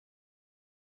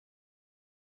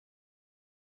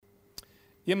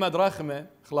يما دراخمة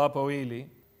خلابة ويلي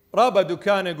رابا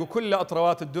دكانق وكل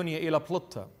أطروات الدنيا إلى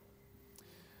بلطة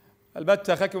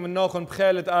البتة خكم من نوخن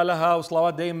بخيلة آلها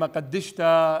وصلوات دايما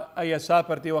قدشتا أي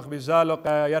سابرتي وخ بزالوق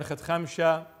يرخت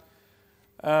خمشة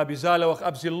بزالوق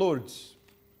أبزي اللوردز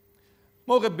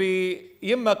موغبي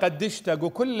يما قدشتا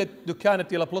وكل دكانة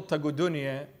إلى بلطة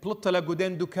دنيا بلطة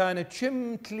لقودين دكانة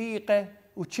شم تليقة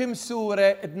وشم سورة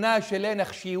ادناشة لين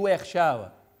خشيوة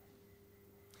خشاوة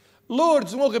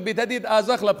لوردز مغبي تديد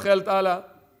آزاخلة بخيلة آلها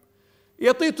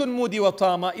يطيتن مودي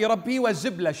وطامة يربي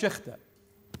وزبلة شختة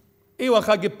ايوه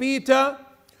خاقبيتا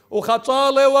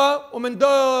وخطالوة ومن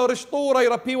دور شطورة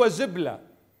يربي وزبلة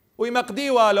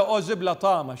ويمقديوا لأو زبلة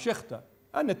طامة شختة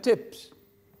أنا التبس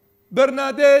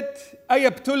برناديت أي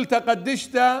بتلتا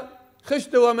قدشتا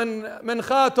خشتوا من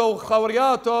خاتو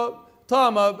وخورياتو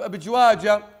طامة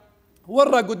بجواجة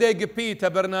ورا قدي قبيتا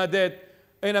برناديت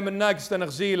اينا من ناقصة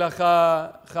نغزيلة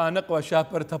خا نقوى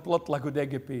شابرتا بلطلة قدي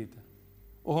قبيتا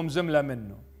وهم زملة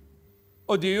منه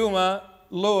وديوما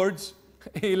لوردز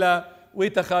إلى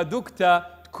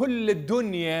ويتخادكتا كل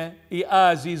الدنيا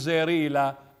إيازي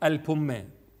زيريلا البمين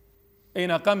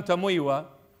إنا قمت مويوة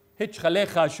هيش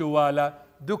خليخا شوالا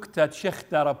دكتا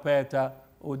تشختا ربيتا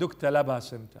ودكتا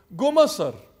لباسمتا قو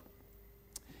مصر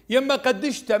يما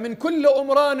قدشتا من كل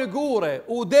أمران قورة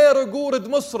ودير قورد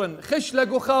مصر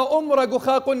خشلق وخا أمرق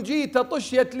وخا قنجيتا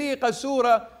طشية تليقة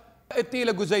سورة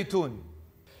اتيلقوا زيتون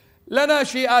لنا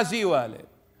شي آزي والي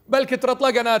بل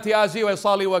كترطلقناتي آزي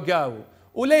ويصالي وقاو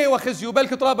ولي وخزيو بل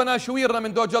كترابنا شويرنا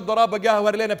من دو جد رابا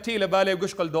قاهور لنا بتيلة بالي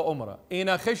وقشقل دو أمرة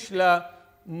إنا خشلة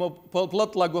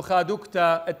بلطلق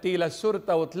وخادوكتا التيلة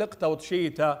سرتا وطلقتا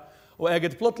وطشيتا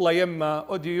وأجد بلطلة يما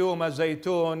وديوما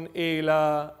زيتون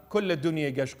إلى كل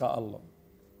الدنيا قشقة الله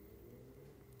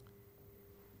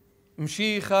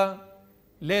مشيخة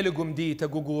ليل قمديتا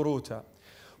قوقوروتا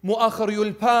مؤخر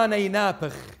يلبانا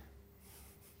ينابخ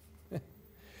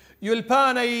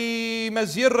يلبانا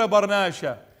يمزير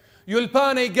برناشة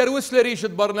يلبانا يقروس لريشة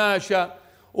برناشة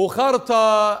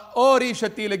وخرطة أو ريشة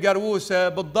تيلة قروسة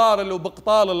بالدار اللي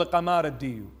وبقطال اللي قمار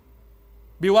الديو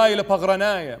بوايل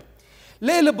بغرناية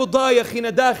ليلة بضايا خينا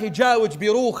داخي جاوج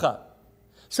بروخة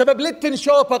سبب لتن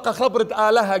شوبق خبرت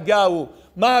آلها قاو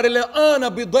مار اللي أنا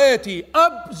بضيتي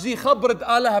أبزي خبرت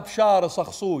آلها بشار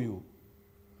صخصويو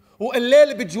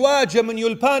والليل بجواجة من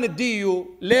يلبان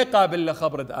الديو ليه قابل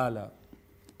لخبرت آلها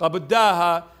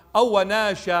قبداها أو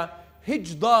ناشا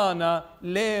هجضانا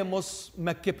ليمس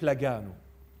مكب لقانو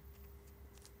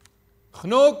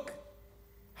خنوك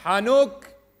حانوك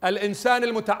الإنسان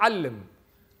المتعلم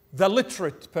the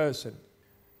literate person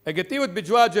اقتيوت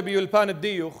بجواجة بيلبان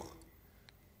الديوخ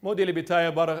مودي اللي بتايا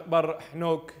بر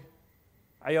حنوك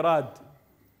عيراد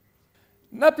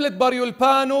نبلت بر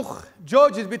يلبانوخ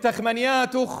جوجت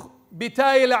بتخمنياتوخ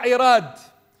بتايا لعيراد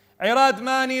عيراد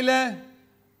ماني له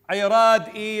عيراد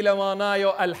إلى مانايو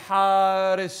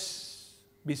الحارس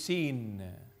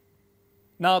بسين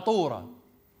ناطورة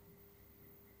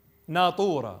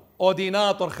أودي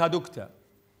ناطر خدوكتا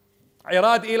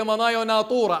عيراد إلى مانايو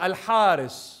ناطورة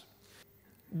الحارس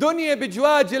دنيا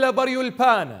بجواجلة بر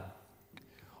يلبانا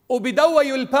وبدوى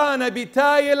يلبانا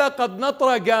بتايلة قد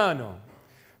نطرة قانو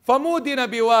فمودنا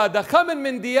بوادة خمن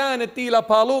من ديانة إلى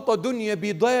بالوطة دنيا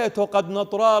بضيته قد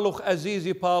نطرالخ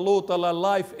أزيزي بالوطة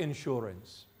للايف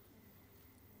انشورنس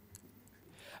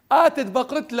آتت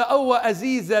بقرت لأوى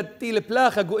أزيزة تيل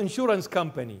بلاخة انشورنس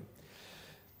كمباني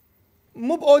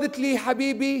مو بقودت لي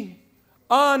حبيبي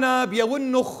أنا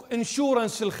بيونخ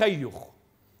انشورنس الخيخ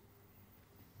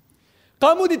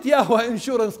قامودت ياهوى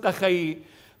انشورنس قخي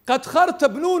قد خرت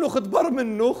بنونخ تبر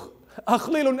منخ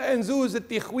أخليلن أنزوز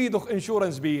التخويدخ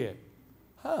انشورنس بيه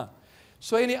ها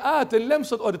سويني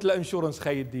لمصد قودت لانشورنس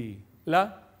خيدي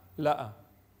لا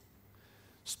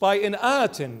سباي إن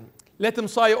لتم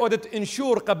صاي أودت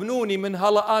إنشور قبنوني من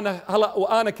هلا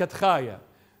وأنا كتخايا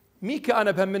ميكا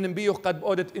أنا بهم من بيوخ قد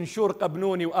أودت إنشور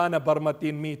قبنوني وأنا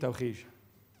برمتين ميتا وخيش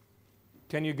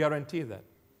can you guarantee that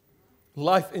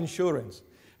life insurance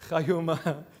خايو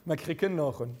ما كخيكن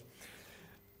أخون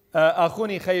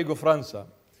أخوني خيقو فرنسا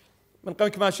من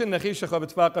قبل ما شلنا خيش أخو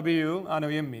بتفاق بيو أنا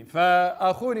ويمي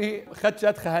فأخوني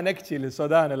خدشت خهنكتي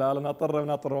للسودان لا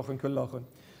ناطر أخون كل أخون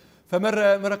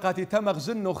فمرة قاتي تم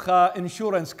مغزنو خا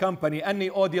انشورنس كمباني اني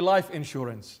اودي لايف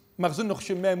انشورنس مغزنو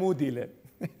خشمه مودي له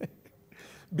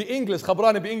بانجلس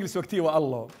خبراني بانجلس وقتي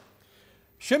والله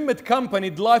شمت كمباني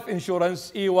لايف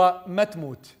انشورنس ايوا ما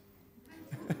تموت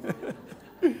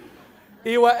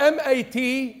ايوا MAT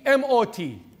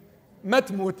ما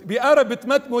تموت بأربت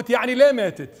ما تموت يعني ليه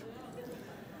ماتت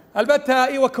البتها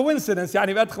ايوا كوينسيدنس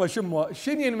يعني بدخل شمو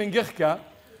شنين من قخكه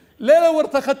ليلة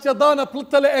ورتخت يضانا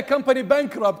بلطلة كمباني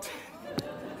بانكربت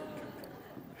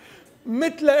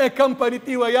مثل ايه كمباني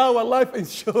تي ويا لايف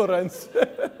انشورنس.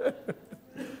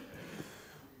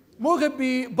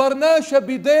 مغبي برناشا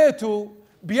بديتو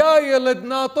بيايلد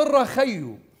ناطرة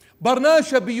خيو،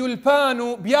 برناشا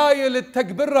بيلبانو بيايلد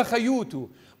تكبرة خيوتو،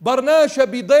 برناشا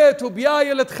بديتو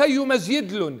بيايلد خيو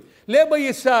مزيدلن، ليه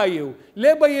بيسايو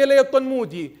ليه بيليطن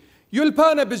مودي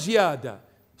يلبانا بزيادة،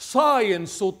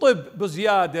 ساينس وطب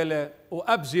بزيادة له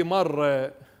وأبزي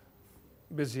مرة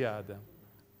بزيادة.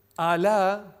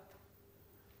 آلاء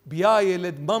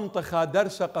بيايلد منطقة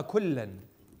درسقة كلاً،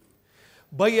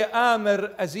 بي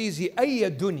آمر أزيزي أي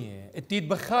دنيا اتيد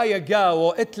بخايا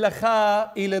قاوة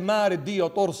اتلخا إلى مار ديو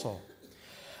طرصو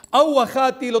أو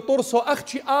خاتي لطرصو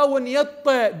أختي آون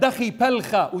يطة دخي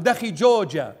بلخا ودخي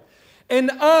جوجة إن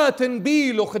آتن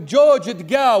بيلوخ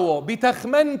جوجة قاوة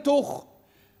بتخمنتخ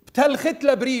بتلخت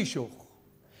لبريشخ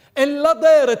إلا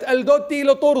ديرت الدوتي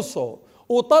لطرصو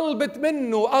وطلبت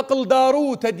منه أقل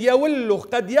داروت ديولخ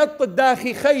قد يط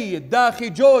داخي خيد داخي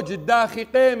جوج داخي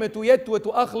قيمت ويتوت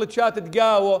وأخلت شات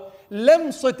قاوة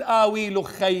لمصت آويلو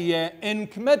خيه إن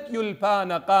كمت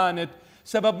يلبانا قانت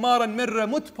سبب مارا مرة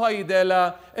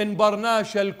متبايدة إن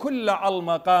برناشا الكل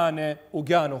على قانة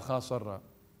وقانو خاصرة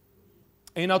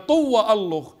إن طوة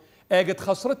الله اجد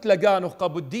خسرت لقانو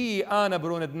قبدي أنا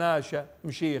برون دناشا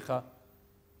مشيخة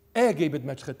اجي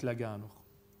بدمجخت لقانو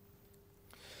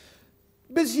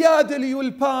بزيادة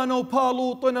ليولبانا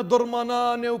وبالوطنا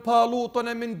درمانانة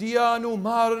وبالوطنا من ديانة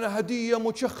ومارنا هدية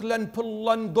مشخلا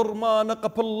بلن درمانة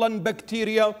قبلن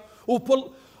بكتيريا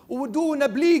ودونا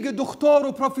بليق دكتور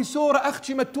وبروفيسورة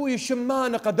أختي متوي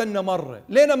الشمانة قدنا مرة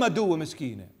لينا ما دوه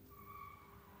مسكينة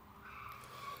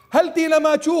هل دي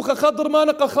لما تشوخة خضر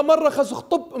مانقة خمرة خسخ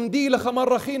طب مديلة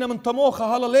خمرة خينا من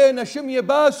طموخة هلا لينا شمية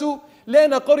باسو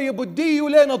لينا قرية بديو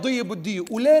لينا ضي بديو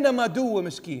ولينا ما دوه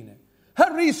مسكينة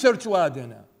هالريسيرش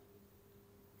وادنا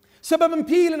سبب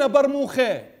مبيلنا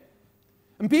برموخي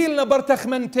مبيلنا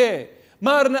برتخمنتي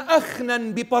مارنا أخنا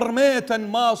ببرميتا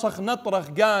ماصخ نطرخ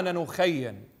قانا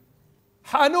وخيا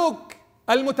حانوك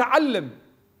المتعلم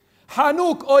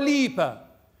حانوك أوليبا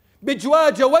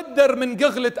بجواجة ودر من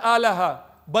قغلة آلها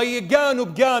بيقانو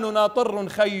بقانو ناطر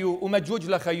خيو ومجوج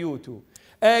لخيوتو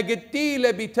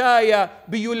اقدتيله بتايا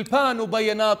بيلبانو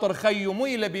بيناطر خيو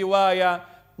ميله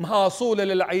بوايا مهاصولة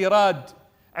للعيراد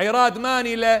عيراد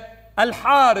ماني له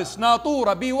الحارس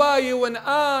ناطورة بواي وان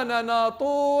انا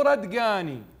ناطورة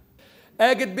دقاني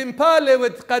اقد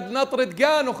بمبالوت قد نطرد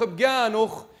قانوخ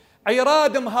بقانوخ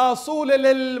عيراد مهاصولة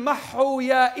للمحو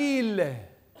يا إيله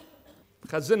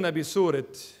خزلنا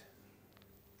بسورة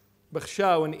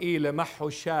بخشاون إيله محو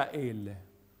شائل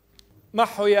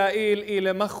محو يا إيل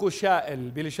إيله مخو شائل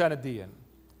بلشان الدين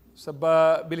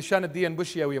سبا بلشان الدين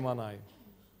بشيا ويماناي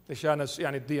لشان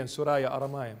يعني الدين سرايا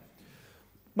أرمايم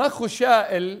مخو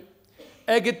شائل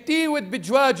اقتيود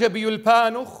بجواجة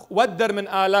بيلبانوخ ودر من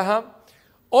آلها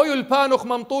او يلبانوخ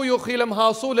ممطويوخ إلى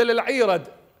مهاصولة للعيرد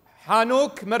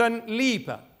حانوك مرن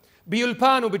ليبا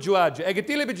بيلبانو بجواجة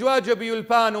اقتيلي بجواجة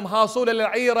بيلبانو مهاصولة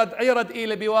للعيرد عيرد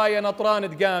إلى بواية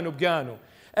نطران دقانو بقانو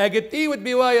اقتيود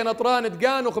بواية نطران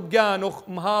دقانوخ بقانوخ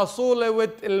مهاصولة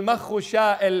ود المخو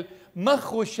شائل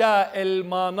مخو شائل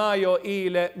مانايو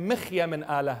إلى مخيا من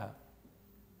آلها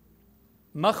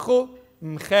مخو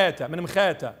مخيتا من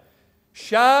مخيتا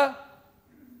شا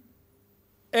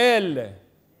إل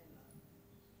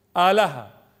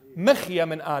آلها مخيا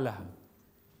من آلها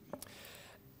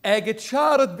اجد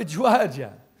شارد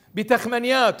بجواجة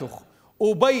بتخمنياتخ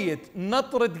وبيت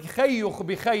نطرد خيخ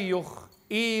بخيخ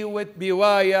ايوت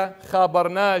بوايا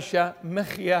خابرناشا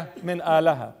مخيا من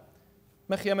آلها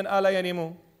مخيا من آلة يعني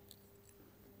مو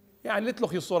يعني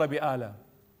لتلخي الصورة بآلة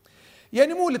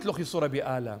يعني مو لتلخي الصورة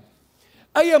بآلة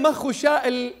أي مخو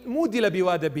شائل مودي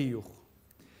لبيوادة بيوخ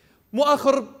مو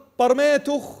آخر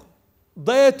برميتخ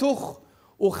ضيتخ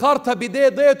وخارتها بدي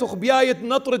ضيتخ بيايت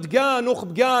نطرد قانوخ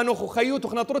بقانوخ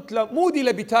وخيوتخ نطرت له مودي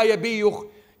لبتاية بيوخ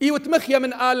ايوت مخيا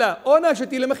من آلة او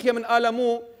ناشتي لمخيا من آلة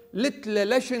مو لتلة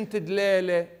لشنت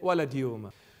دليلة ولا ديومة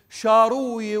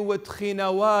شاروي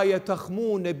وتخينوايا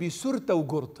تخمون بسرته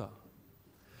وقرته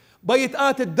بيت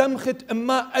آت الدمخت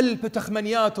اما ألب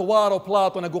تخمنيات وارو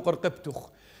بلاطنا قوقر قبتخ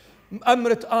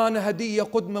أمرت أنا هدية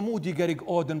قدمة مودي قرق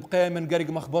أودن بقيمن قرق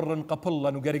مخبرن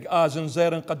قبلن وقرق آزن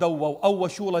زيرن قدوة وأو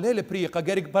شولة ليل بريقة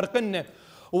قرق برقنة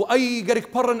وأي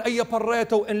قرق برن أي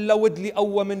بريته وإن لود لي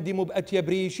أو من دي مبأت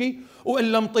يبريشي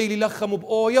وإن لم طيلي لخم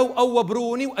بأويا وأو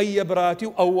بروني وأي براتي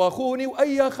وأو أخوني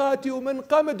وأي خاتي ومن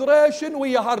قمد ريشن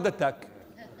ويا هاردتك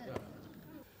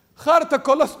خارتك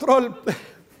كولسترول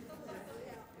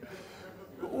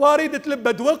واريدة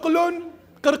لبد وقلن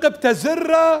قرقبت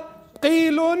زرة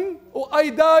قيل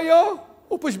وأيدايو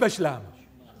وبش بشلام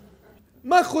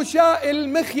مخو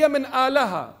شائل مخيا من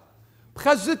آلها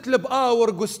بخزت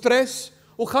لبآور جو ستريس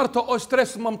وخرطة أو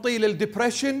ستريس ممطيل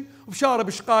الديبريشن وبشارب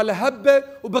شقالة هبة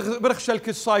وبرخشلك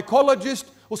السايكولوجيست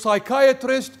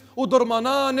وسايكايتريست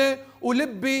ودرمانانة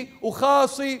ولبي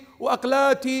وخاصي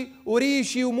وأقلاتي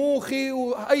وريشي وموخي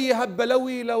وأي هبة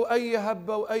لويلة وأي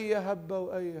هبة وأي هبة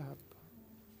وأي هبة.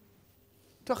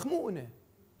 تخمونة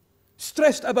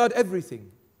stressed about everything.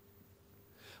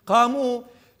 قاموا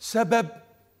سبب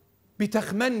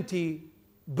بتخمنتي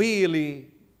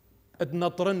بيلي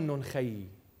ادنطرنن خيي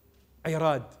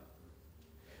عيراد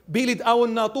بيلي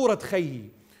داون ناطورة خيي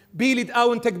بيلي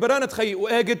داون تكبرانة خيي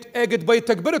واجد بيت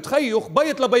تكبرت خيي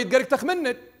وخبيت لبيت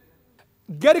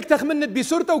قرك تخمنت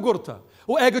بصورته وقرته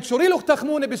واجد شريلوخ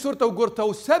تخمونه بصورته وقرته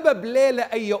وسبب ليلة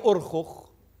أي أرخخ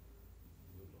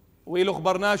ويلوخ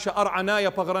برناشة أرعنايا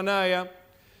بغرنايا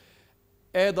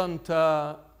أيضا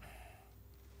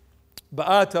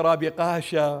بقات رابي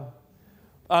قاشا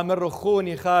آمر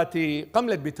خوني خاتي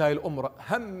قملت بتاي الأمرة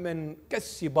هم من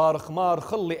كسي بارخ مار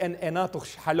خلي أن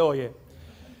أناتخش حلوية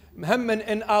هم من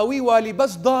أن آوي والي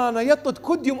بس دانا يطت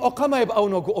كد يوم أقما يبقى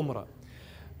نوغو أمرة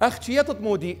أختي يطت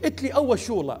مودي اتلي أول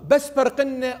شولة بس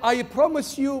فرقنا I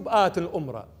promise you بقات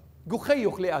الأمرة قو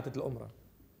خيوخ لقات الأمرة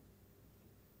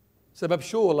سبب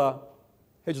شولة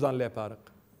هجدان لي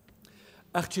بارق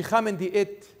أختي خامن دي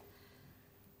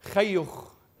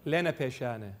خيوخ لنا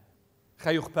بيشانة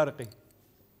خيوخ برقي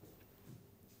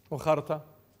وخرطة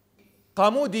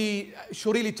قامودي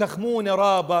شريلي تخمونة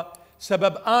رابة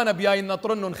سبب أنا بياي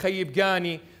نطرنن خيب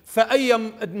جاني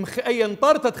فأي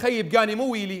انطرت تخيب جاني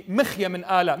مو ويلي مخية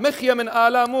من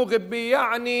آلا مو غبي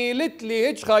يعني لتلي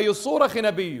هج خاي الصورة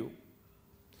خنبيو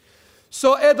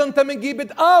إذا أنت من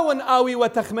جيبت آون آوي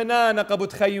وتخمنانا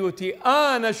قبض خيوتي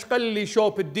أنا شقلي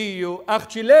شوب الديو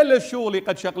أختي ليلة شولي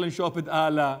قد شقلن شوب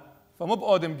آلا فمو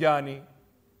بقودم جاني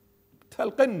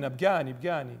تلقنا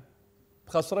بجاني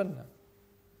بخسرنا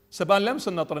سبان لمس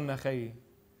النطرنا خيي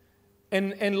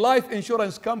in life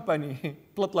insurance company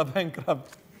بلطلة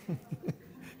بانكربت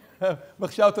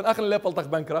مخشاوتن أخل اللي بلطخ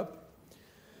بانكربت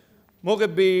مو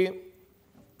غبي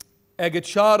اجد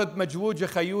شارد مجوجة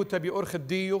خيوته بأرخ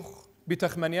الديوخ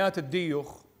بتخمنيات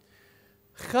الديوخ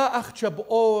خا أخشب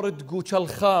أورد جو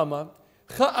شلخامة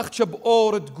خا أخشب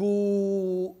أورد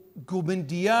جو من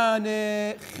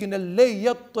ديانة خن اللي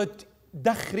يطت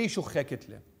دخري شو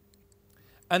خاكتله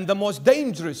and the most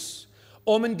dangerous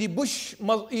ومن دي بش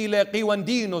إلى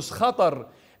قيواندينوس خطر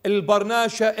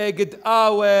البرناشة اجد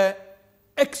آوى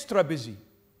extra busy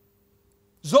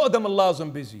زودم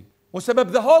اللازم busy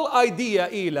وسبب the whole idea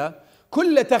إلى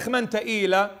كل تخمنت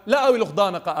إلى لا أوي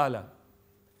لخضانة قآلة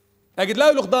اجد لا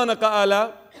أوي لخضانة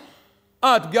قآلة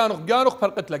بجانوخ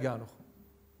فرقت لجانوخ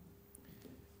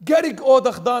قرق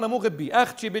أودخ دانا مو غبي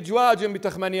أختي بجواجم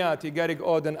بتخمنياتي قرق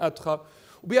أودن أدخل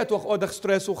وبيتوخ أودخ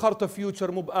ستريس وخرطة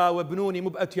فيوتشر مو بقاوة بنوني مو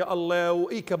بقت يا الله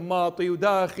وإيك بماطي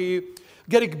وداخي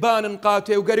قرق بان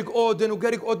نقاتي وقرق أودن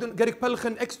قرق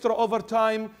بلخن إكسترا أوفر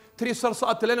تايم تري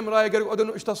صرصقت لين مرايا قرق أودن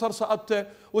وإشتا صرصقت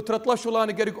وترطلش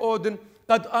ولاني قرق أودن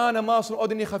قد أنا ماصر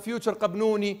أودن يخا فيوتشر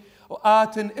قبنوني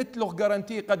وآتن إتلوخ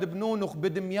جارنتي قد بنونخ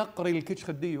بدم يقري الكتش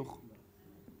خديوخ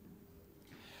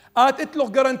اتلوخ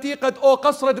جارنتي قد او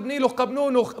قصرد بنيلوخ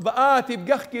قبنونوخ بآتي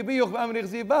بقخكي بيوخ بأمري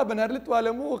غزي بابا نهرلت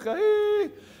ولا موخة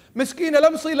مسكينة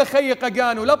لمصي لخيق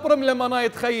قانو لبرم لما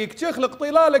نايت خيك تشخلق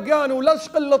طلال قانو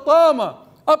لشقل طامة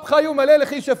أبخى يوم ليلة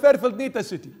خي شفير في الدنيتا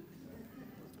سيتي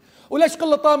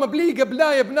ولشقل طامة بليقة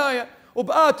بناية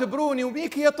وبآت بروني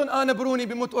وبيك يطن أنا بروني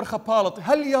بموت أرخى بالط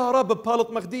هل يا رب بالط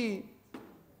مخدي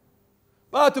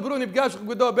بآت بروني بقاشق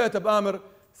قدو بيته بآمر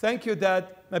ثانك يو داد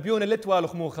مبيون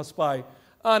لتوالخ موخة سباي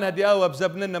أنا هدي أوى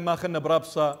بزبننا ما خلنا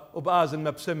بربصة وبآزن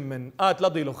مبسمن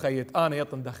لضيلو خيط أنا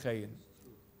يطن دخين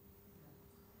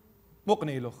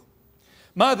مقنيلوخ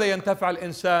ماذا ينتفع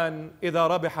الإنسان إذا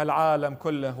ربح العالم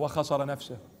كله وخسر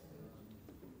نفسه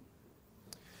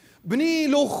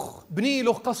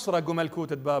بنيلوخ قصرة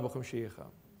قملكوتة بابخ مشيخة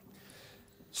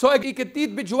سوء كتيت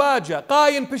بجواجة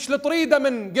قاين بش لطريدة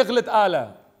من قغلة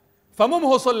آلة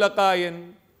فممه صلى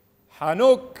قاين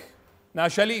حانوك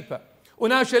ناشليبة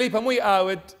وناشليبة مو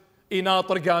يقاود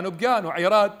يناطر قانو بقانو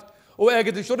عيرات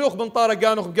وأجد شروخ بنطارة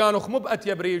قانوخ مو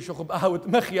بأتيا بريشوخ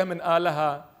بقاود مخية من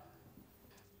آلها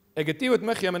اجتيوت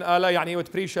مخية من آلة يعني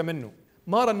يوت بريشة منه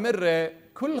مارا مرة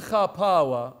كل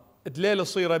خاباوة دليل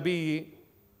صيرة بي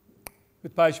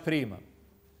بتبايش بريمة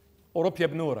أوروبيا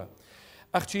بنورة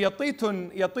أختي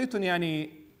يطيتن يعني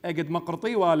أجد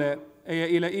مقرطي والا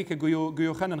إلى إيك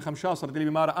جيو خنن 15 دليل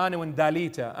بمارا أنا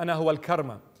ونداليتا أنا هو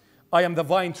الكرمة I am the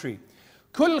vine tree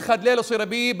كل خد ليلة صيرة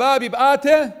بي بابي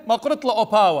بآته مقرط له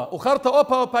أوباوة وخرطة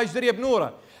أوباوة بايش دريا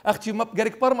بنورة أختي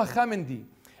قريك برمة خامندي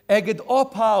أجد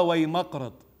أوباوة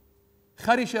مقرط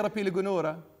خري شربي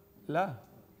لجنورة لا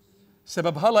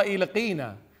سبب هلا إلى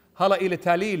قينا هلا إلى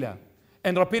تاليلة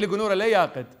إن ربي لقنورة لا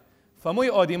ياقد فمو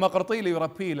يؤدي مقرطي لي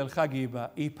يربي للخقيبة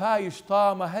يبايش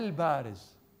طامة هل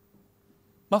بارز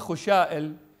مخو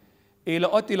شائل إلى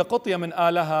أتي لقطية من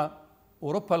آلها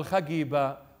وربها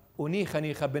الخقيبة ونيخة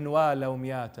نيخة بنوالة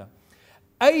ومياتة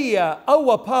أي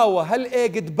أو باوة هل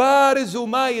إيقد بارز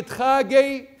وما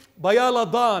يتخاقي بيالا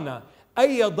ضانة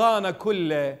أي ضانة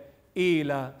كله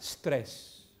إلى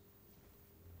ستريس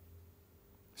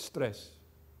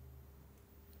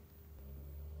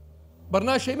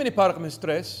برنامج شيء من يفارق من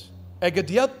ستريس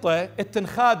اجد يطه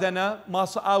التنخادنا ما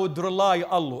صاود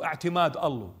رلاي الله اعتماد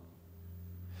الله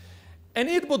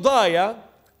انيد بضايا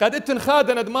قد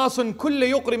التنخادنا دماصن كل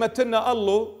يقري متنا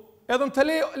الله اذا انت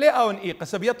ليه او نقيقه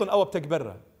سبيطن او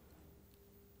بتكبره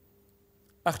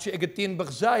اختي اجدتين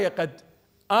بغزايه قد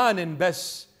آن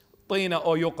بس طينه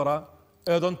او يقرا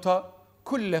اذا انت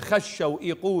كل خشه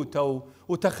وايقوته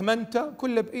وتخمنته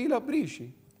كله بقيله بريشي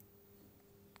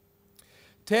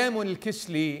تيمون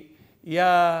الكسلي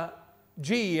يا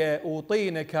جيه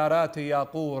وطينه كاراتي يا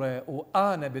قوره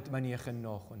وانا بتمني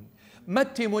خنوخن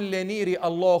متم لنيري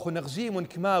الله نغزيم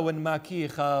كماون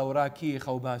ماكيخه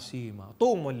وراكيخه وباسيمه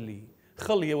طوم لي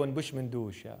خليه ونبش من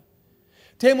دوشه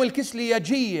تيمون الكسلي يا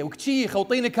جيه وكتيخه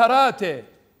وطينه كاراتي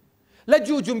لا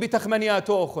جوجن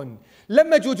بتخمنياتوخن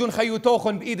لما جوجن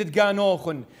خيوتوخن بإيد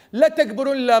قانوخن لا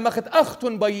تكبرن لا مخت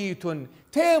أختن بييتن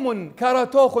تيمن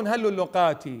كاراتوخن هلو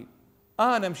اللقاتي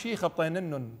أنا مشيخة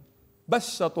طيننن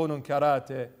بس طولن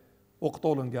كاراتي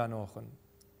وقطولن قانوخن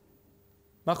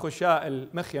مخو شائل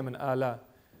مخيا من آلا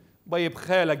بيب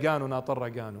خيلة قانو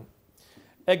ناطرة قانو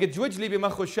اجد جوجلي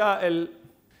بمخو شائل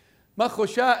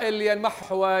يا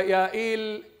المحوى يا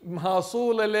إيل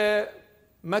مهاصول له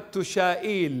متو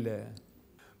شائل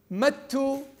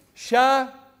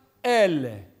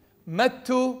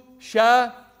متو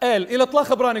شائل إلى طلا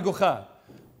خبراني قخا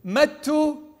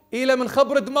متو إلى من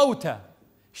خبرد موتى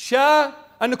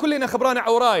أن كلنا خبراني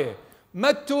عوراية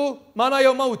متو ما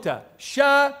نايو موتى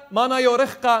ما نايو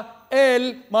رخقة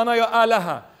ما نايو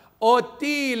آلها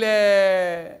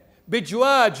أوتيلة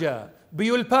بجواجة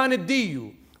بيولبان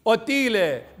الديو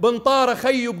أوتيلة بنطارة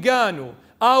خيو بقانو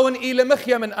آون إلى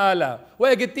مخيا من آلة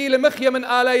وقلت إلى مخيا من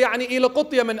آلة يعني إلى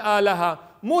قطية من آلها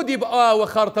مو دي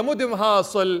وخرطة مو دي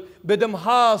مهاصل بدم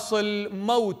هاصل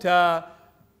موتى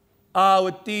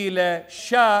التيلة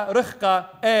رخقة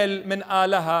من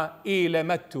آلها إلى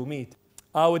متو ميت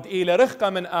آود إلى رخقة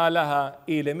من آلها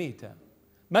إلى ميتة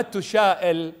متو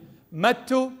شائل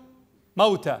متو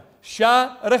موتى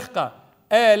رخقة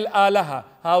آلها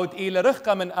آود إلى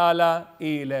رخقة من آلها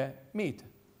إلى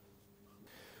ميتة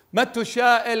متو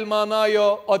شائل ما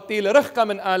نايو أتيل رخقة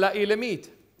من آلا إلى ميت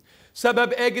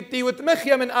سبب اجد تيوت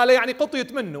مخيا من آلا يعني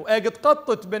قطيت منه اجد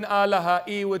قطت من آلها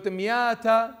إيوت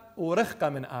مياتا ورخقة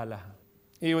من آلها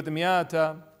إيوت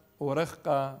مياتا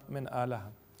ورخقة من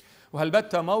آلها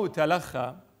وهلبتا موت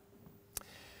لخا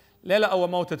لا أو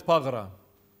موتة بغرة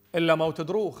إلا موت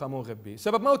دروخة مو غبي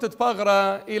سبب موتة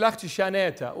بغرة إلى أختي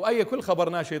شانيتا وأي كل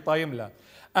خبرنا شي طايم له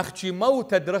أختي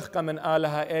موتة رخقة من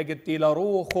آلها اجد تيلا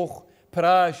روخخ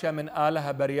براشة من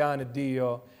آلها بريان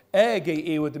الديو اجي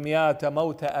ايود مياتا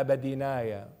موتى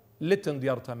أبدينايا لتن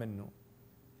ديارتا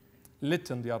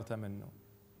منه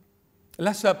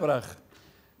لا سبرخ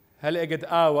هل اجد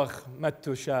آوخ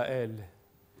متو شائل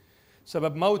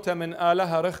سبب موتى من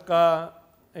آلها رخقة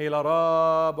إلى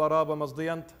رابا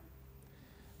مصدينت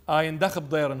آين دخب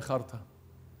ضيرن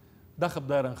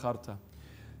خرطة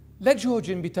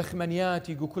لجوجن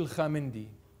بتخمنياتي كل خامندي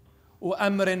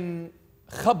وأمر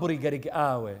خبري قريق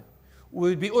آوة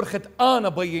وبيأرخت أنا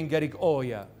بين قريق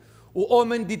أويا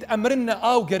وأومن ديت أمرنا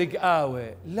أو قريق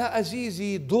آوة لا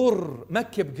أزيزي ضر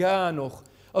مكب قانوخ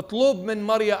اطلب من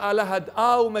مريا آلهد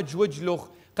أو مجوجلخ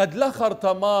قد لخر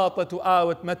طماطة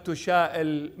وآوة متو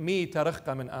شائل ميتة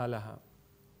رخقة من آلها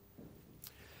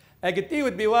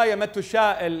أقتيوت بواية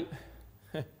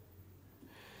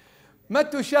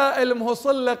متو شائل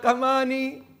مهصل لك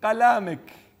أماني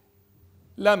قلامك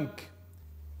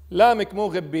لامك مو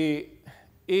غبي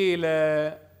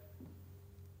إلى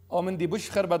أو من دي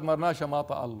بش خربت مرناشة ما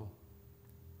طأ الله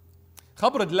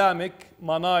خبرد لامك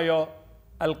منايو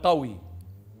القوي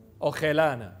أو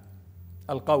خيلانة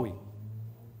القوي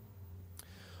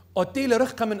أتيل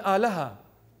رخقة من آلها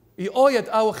يأويد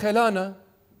أو خيلانة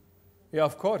يا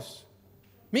of course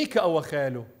ميكا أو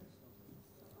خيلو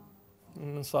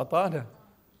من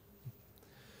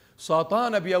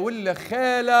ساطانة بيولى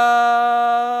خيلة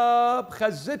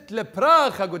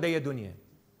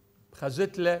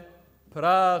بخزت له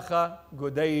براخة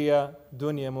قدية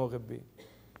دنيا مو غبي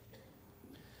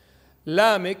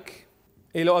لامك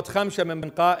إلى أتخمشة من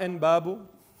قائن بابو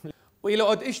وإلى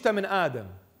قد إشتا من آدم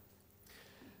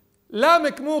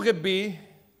لامك مو غبي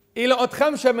إلى قد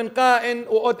خمشة من قائن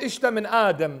وقد إشتا من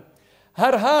آدم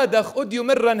هر هادخ أديو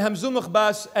مرن همزومخ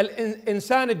باس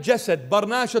الإنسان الجسد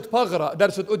برناشة بغرة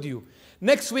درست أديو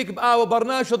next week بقى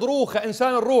برناشة روخة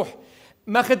إنسان الروح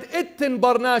ماخد اتن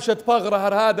برناشة بغرة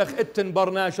هر هادخ اتن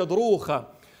برناشة روخة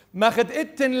ماخد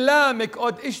اتن لامك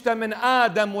قد إشتا من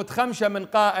آدم وتخمشة من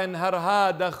قائن هر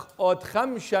هادخ قد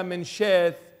خمشة من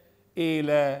شيث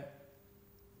إلى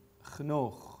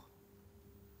خنوخ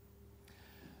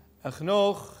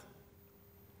أخنوخ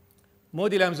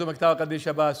مودي لهمزو مكتاو قديش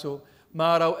باسو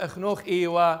ما رو أخنوخ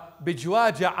إيوا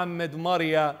بجواجة عمد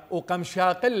مريا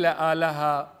وقمشاقل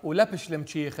آلها ولبش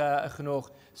لمشيخة أخنوخ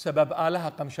سبب آلها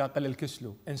قمشاقل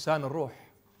الكسلو إنسان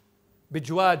الروح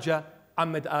بجواجة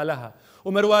عمد آلها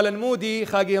ومروالا مودي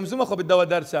خاقي همزو مخو بالدوا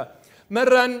درسة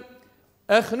مرن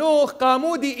أخنوخ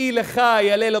قامودي إلى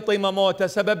خايا ليلة طيمة موتة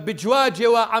سبب بجواجة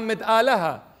وعمد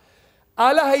آلها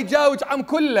يجاوج عم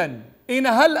كلن إن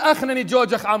هل أخنن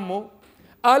يجوجخ عمو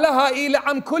آلها إلى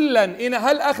عم كلن إن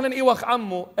هل أخنن إيوخ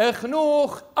عمو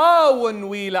أخنوخ آون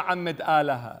ويل عمد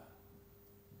آلها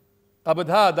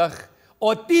قبض هادخ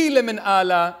أوتيل من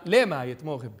آلة ليه ما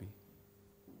يتمو غبي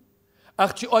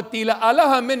أختي أوتيل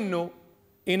آلها منه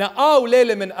إن آو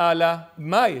ليلة من آلة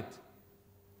مايت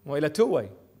مو إلى توي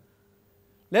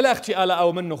لا أختي آلة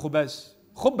أو منه خبز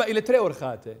خبة إلى تري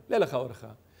ورخاته لا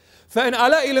خورخا فإن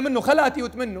آلاء إلى منه خلاتي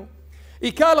وتمنه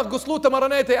إكالق قصلوته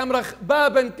مرنيتي أمرخ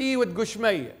بابا تي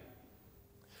وتقشمية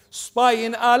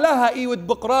سباين آلها إيوت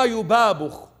بقرايو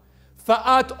بابخ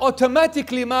فآت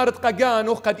أوتوماتيكلي مارت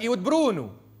قاقانو قد إيوت برونو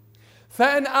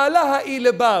فإن آلها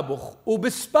إلى بابخ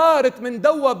وبسبارت من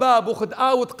دوا بابخ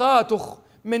دآوت قاتخ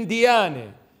من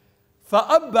ديانة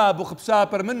فأب بابخ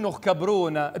بسابر منه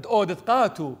كبرونا دآودت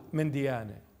قاتو من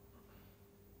ديانة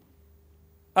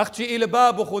أختي إلى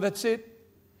بابخ وذات ست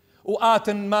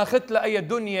وآتن ما خت لأي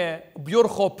دنيا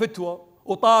بيرخو بتوى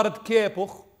وطارد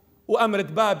كيبخ وأمرت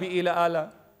بابي إلى آلا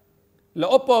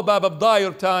لأبو بابا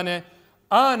بضاير تاني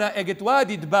أنا اجت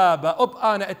وادي دبابة أب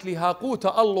أنا اتلي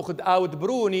هاقوتا الله خد آود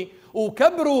بروني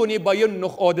وكبروني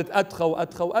بينخ أودت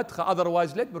أدخى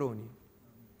otherwise لت بروني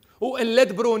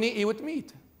وإلت بروني إيوت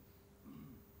ميت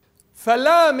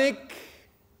فلامك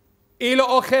إلى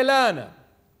أخلانا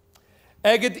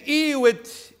اجد إيوت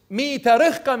ميتا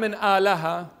رخقة من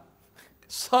آلها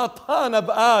ساطانة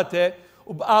بآته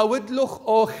وبآود لخ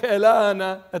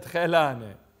أخلانا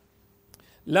أدخلانا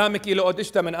لامك إلى قد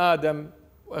إشتا من آدم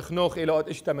وأخنوخ إلى قد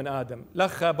إشتا من آدم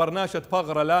لخ برناشة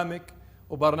بغرة لامك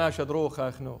وبرناشة روخة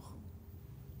أخنوخ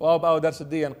واو بقى درس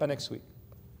الدين قنكس ويك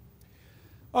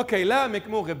أوكي لامك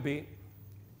مو غبي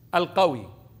القوي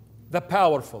the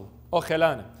powerful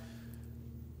أخلانا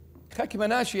خاكي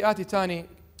مناشي آتي تاني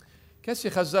كسي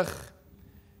خزخ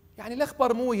يعني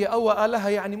الأخبار موية أو آلها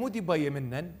يعني مو دي باية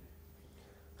منن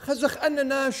خزخ أن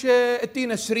ناشا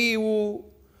اتينا سريو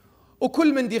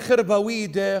وكل من دي خربة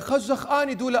ويدة خزخ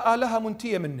آني دولة آلها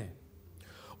منتية منه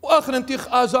وآخر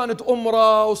انتيخ آزانة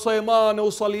أمرة وصيمانة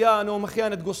وصليانة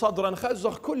ومخيانة قصدرا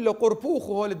خزخ كله قربوخ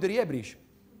وهو الدريا بريش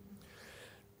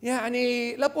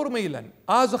يعني لا برميلا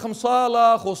آزخ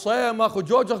مصالخ وصيمخ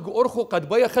وجوجخ قرخو قد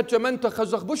بيا خدش منت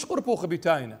خزخ بش قربوخ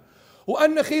بتاينا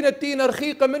وأن خينا التينا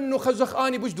رخيقة منه خزخ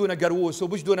آني بش دون قروس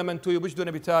وبش دون منتوي وبش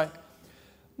دون بتاي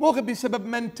موغب بسبب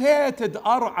منتيت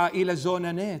أرعى إلى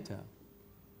زونانيتا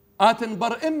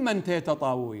آتنبر إم منتيت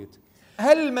طاويت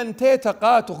هل منتيت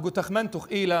قاتخ قتخ منتخ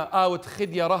إلى آوت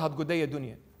خدية رهد قدية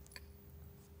دنيا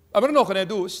أمرنا خنا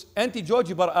يدوس أنت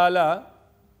جوجي بر آلا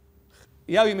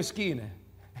ياوي مسكينة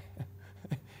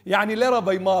يعني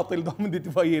لربي ماطل ضمن دي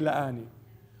تفايي لآني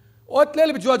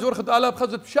واتليل بجواج ورخد آلا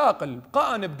بخزت بشاقل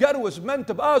بقان بقروس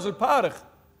بمنت بآزل بارخ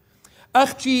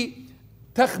أختي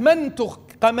تخمنتخ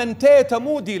قمنتيت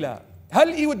مودلا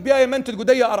هل إيوت بياي منت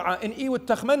قدية أرعى إن إيوت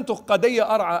تخمنتخ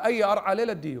قدية أرعى أي أرعى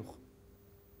ليلة ديوخ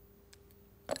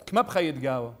ما بخيد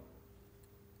قاوة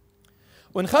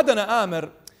وإن خدنا آمر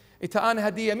إتا أنا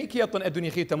هدية ميكي يطن الدنيا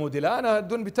خيتا مودلا أنا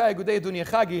الدون بتاعي قدية دنيا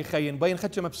خاقي خين باين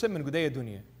خدش مبسم من قدية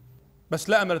دنيا بس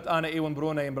لا أمرت أنا إيوان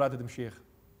برونا إمرات دمشيخ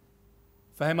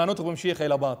فهما نطق بمشيخة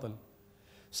إلى باطل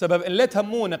سبب إن لا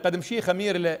تهمونا قد مشيخة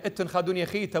مير لإتن خادوني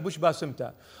خيتا بوش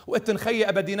باسمتا وإتن خي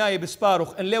أبديناي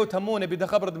بسباروخ إن لو تهمونا بدا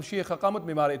خبرت مشيخة قامت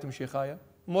بما رأيت مشيخايا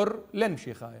مر لن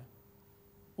مشيخايا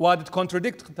وادت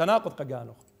كونترديكت تناقض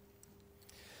قجانوخ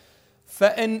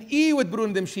فإن إيوت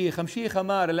برون دمشيخة مشيخة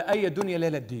مار لأي دنيا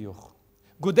ليلة ديوخ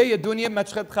قدية الدنيا ما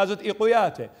تشخد خازت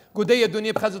إيقوياته قدية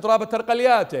الدنيا بخازت رابط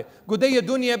ترقلياته قدية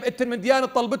الدنيا بإتن من ديانة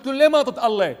طلبتلن ليه ما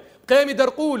تتقلي قيمي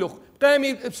درقولخ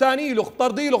قيمي بسانيلخ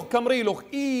طرديلخ كمريلخ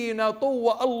إينا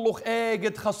طوة اللخ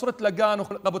إيقد خسرت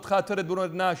لقانخ قبط خاطرت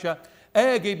برون ناشا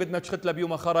اجي بدنا تشختلا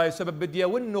بيوم خراي سبب بدي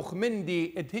ونخ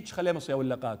مندي ادهيش خلامس يا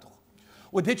ولا قاتخ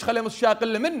ودهيش خلامس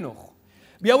شاقل منخ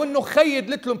بيونخ خيد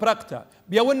لتلم براكتا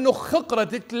بيونخ خقرة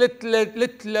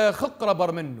لتل خقرة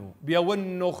بر منه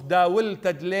بيونخ داولت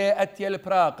دلي اتيا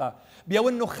البراقة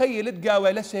بيونخ خي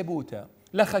لتقاوى لسيبوتا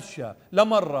لخشة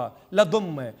لمرة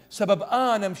لضمة سبب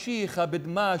انا مشيخة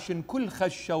بدماشن كل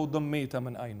خشة وضميتها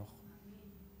من اينخ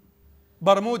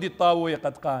برمودي الطاوية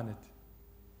قد قانت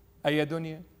أي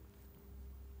دنيا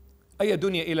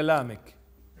إلى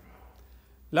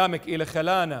لامك إلى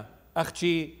خلانة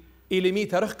أختي إلى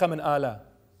ميت رخقة من آلة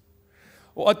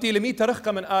وأتي إلى ميت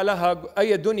رخقة من آلها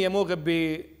أي دنيا موغب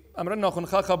بأمرنا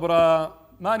خنخا خبرة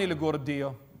ماني لقور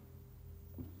الديو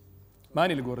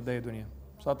دنيا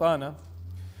ساطانة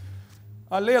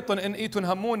قال لي إن إيتون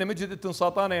همون مجد إتن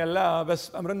ساطانة يلا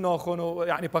بس أمرنا خونو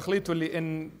يعني بخليتو اللي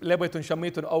إن لبيتون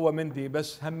شميتون أول مندي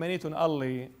بس همنيتون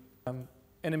الله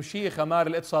إن مشيخة مار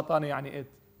الإت ساطانة يعني إت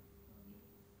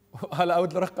هلا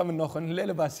أود رقم النوخن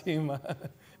الليلة باسيمة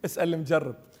اسأل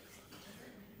المجرب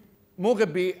مو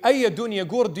غبي أي دنيا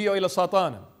قور ديو إلى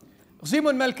ساطانة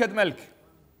غزيمون ملكة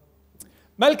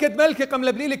قم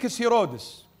لبليلك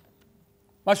هيرودس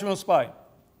ماشي من سباي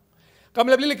قم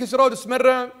لبليلك هيرودس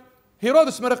مرة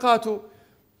هيرودس مرقاتو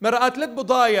مرقات لد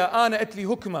بضايا أنا أتلي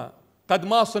هكمة قد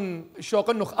ماصن شوق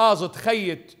النخ آزت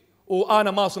خيت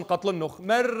وأنا ماصن قتل النخ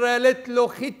مرة لتلو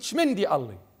خيتش مندي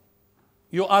الله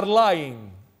You are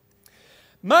lying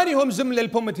ماني هم زملة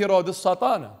البومة هيرودس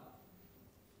ساطانة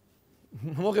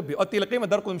مو غبي أتي لقيمة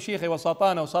درقوا مشيخي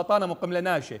وساطانة مقم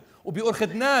لناشة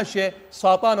وبيأرخد ناشة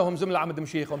ساطانة هم زملة عمد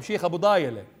مشيخة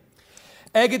بضايلة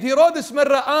أجد هيرودس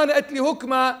مرة أنا أتلي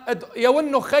هكمة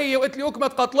يونو خي وأتلي هكمة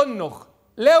قتل النخ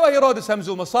ليه وهيرودس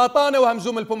همزومة ساطانة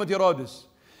وهمزوم البومة هيرودس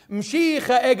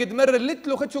مشيخة أجد مرة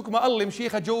لتلو خد شكمة الله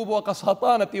مشيخة جوبوا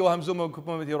وقساطانتي وهمزومة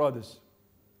البومة هيرودس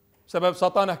سبب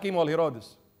ساطانة حكيم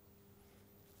والهيرودس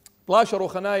طلاشر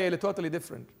وخنايا اللي توتالي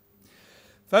ديفرنت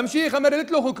فمشيخة مرة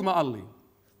لتلو حكمة الله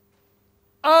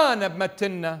أنا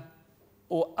بمتنا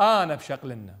وأنا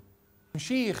بشقلنا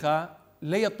مشيخة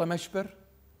ليط مشبر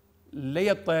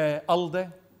ليط ألضة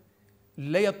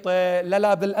ليط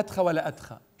لا بالأدخى ولا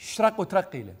أدخى شرق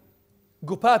وترقي له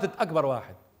قباتة أكبر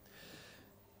واحد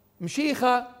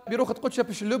مشيخة بيروخ تقدشة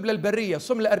بشلوب للبرية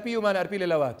صم لأربيه وما نأربيه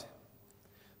للوات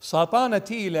ساطانة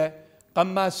تيلة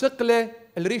قما سقلة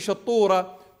الريش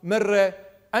الطورة مرة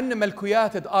أن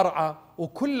ملكيات أرعى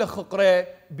وكل خقرة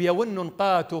بيونن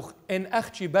قاتخ إن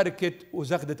أختي بركت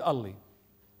وزغدت الله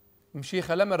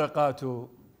مشيخة لما رقاتو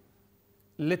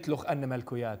لتلخ أن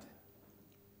ملكيات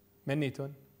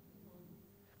منيتون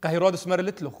قهيرودس مرة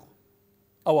لتلخ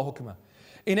أو هكمة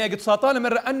إن أجد ساطانة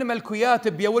مرة أن ملكيات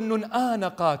بيونن أنا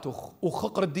قاتخ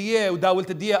وخقر الدية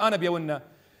وداولت الدية أنا بيونا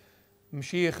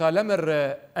مشيخة لمر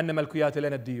أن ملكيات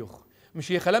لنا الديوخ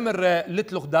مشيخة لمر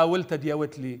لتلخ داولت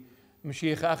ديوت لي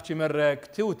مشيخة أختي مرة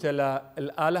كتوت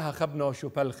الآلهة خبنوش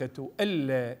وبلخت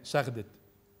وإلا سغدت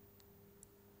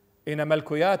إن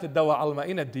ملكيات الدواء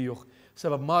علما إن الديوخ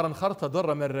سبب مارن خرطة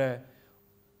ضرة مرة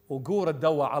وقور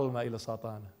الدواء علما إلى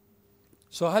ساطانة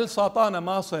هل ساطانة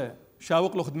ماصة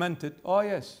شاوق له خدمنتت؟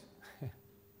 يس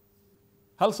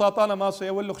هل ساطانة ماصة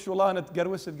يولخ شولانة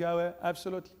تقروست قاوة؟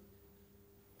 absolutely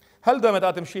هل دومت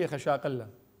آتم شيخة شاقلة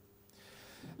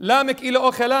لامك إلى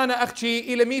أوخلانة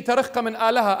أختي إلى ميت رخقة من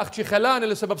آلها أختي خلانة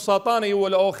لسبب ساطانة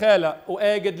يولى أوخالة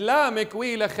وأجد لامك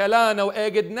ويلة خلانة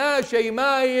وأجد ناشي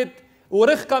مايت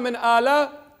ورخقة من آلة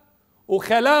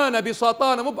وخلانة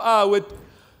بساطانة مو بآود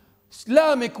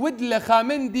سلامك ودلة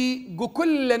خامندي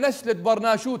كل نسلة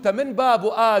برناشوتة من باب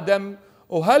آدم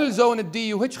وهل زون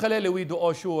الدي وهج خلالي ويدو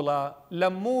أوشولا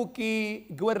لموكي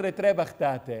قورة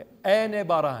ريبختاته أنا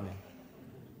برانة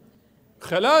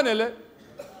خلانة له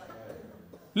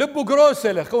لبو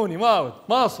قروسة له خوني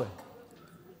ماصة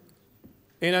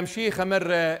إن مشيخة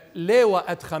مرة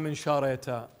ليوة أدخى من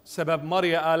شاريتها سبب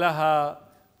مريا آلها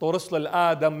طرسل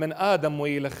الآدم من آدم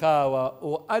ويل خاوة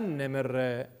وأن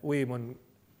مرة ويمن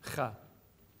خا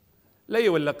لي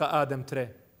ولقى آدم تري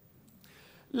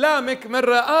لامك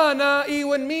مرة أنا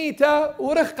إيون ميتة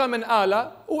ورخقة من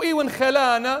آلة وإيون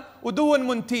خلانة ودون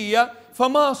منتية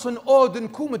فماصن أودن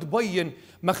كوم تبين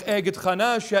مخ اجد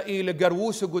خناشة إلى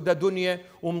قروس قد دنيا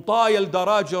ومطايل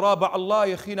دراجة رابع الله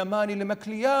يخينا ماني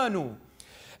لمكليانو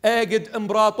اجد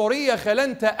امبراطورية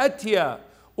خلنت أتيا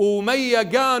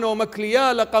ومية قانو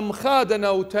مكليالة قم خادنا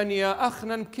وتنيا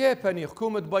أخنا كيبني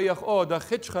كوم تبيخ أودا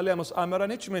خدش خليمس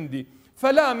آمرانيش مندي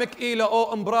فلامك إلى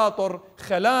أو امبراطور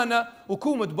خلانة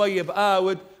وكوم تبيب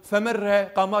آود فمره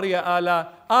قمريا آلا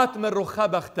آتمر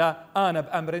خبختا أنا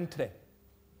بأمر تري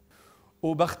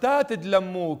وبختات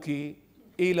دلموكي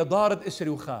إلى دارد إسري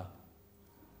وخا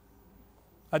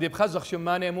هذه بخزخ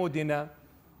شمانة مودنا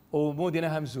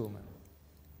ومودنا همزومة.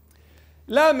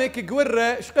 لامك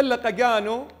قورة شقلة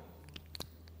قجانو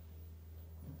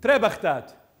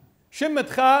تربختات شمت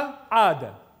خا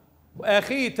عادة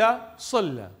وأخيتا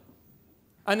صلة.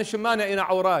 أنا شمانة إنا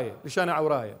عوراية، ليش أنا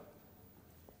عوراية؟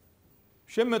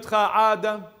 شمت خا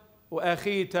عادة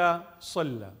وأخيتا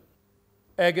صلة.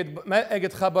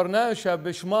 أجد خبرناش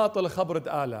بشماط الخبرد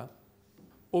آلا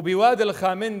وبواد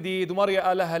الخامندي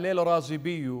دمريا آلها ليل رازي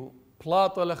بيو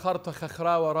بلاط لخرط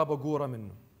خخراوة رابا قورة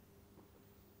منه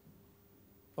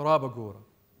رابا قورة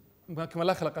ماكمل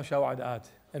أخلق شاوعد آت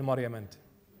المريم أنت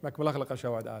ماكمل أخلق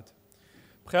شاوعد آت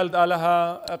بخالد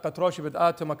آلها قطروش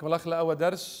بدآت ماكمل أخلق أول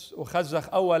درس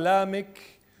وخزخ أول لامك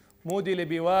مودي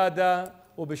لبيوادة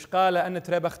وبشقالة أن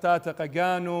تربختات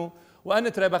قجانو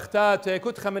وأن تربختات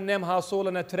كنت خمنيم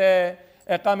هاصولة نتري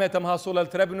إقامتهم هاصولة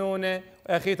التربنونة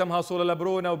أخيتهم هاصولة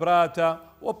لبرونة وبراتا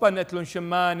وبنتلون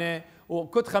شمانة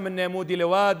وكنت خمنيم مودي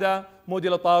لوادة مودي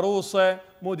لطاروسة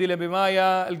مودي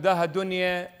لبمايا الداها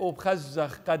الدنيا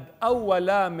وبخزخ قد أول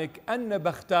لامك أن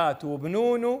بختات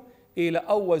وبنونو إلى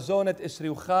أول زونة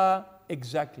إسريوخا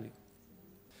exactly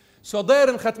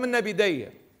صدير ختمنا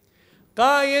بداية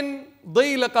قاين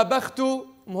ضيلق بختو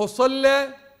مهصلة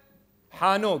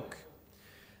حانوك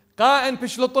قائن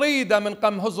بشلطريدة من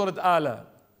قم هزرد آلا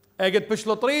اجد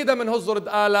بشلطريدة من هزرد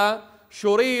آلا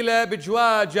شوريلة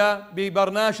بجواجة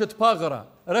ببرناشة بغرة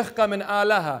رخقة من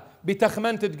آلها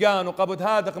بتخمنت تقان وقبض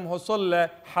هادق مهصلة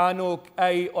حانوك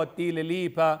أي أوتيل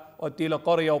ليبا أوتيل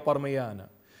قرية وبرميانا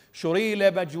شوريلة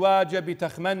بجواجة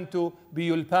بتخمنتو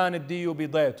بيلبان الديو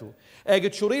بضيتو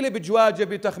اجد شوريلة بجواجة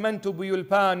بتخمنتو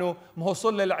بيلبانو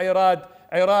مهصلة العراد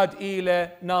عراد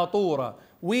إيلة ناطورة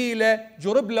ويله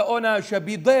جرب له أنا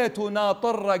شبيضيته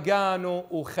ناطر قانو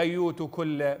وخيوته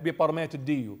كله ببرميت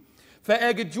الديو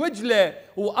فأجد جوجله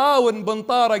وآون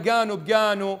بنطارة قانو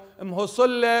بقانو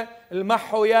مهصله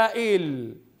المحو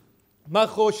يائيل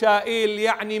مخو شائيل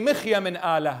يعني مخية من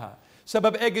آلها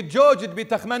سبب أجد جوجد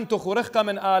بتخمنته خرخة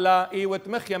من آلا إيوت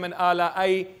مخية من آلا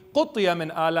أي قطية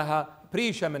من آلها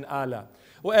بريشة من آلا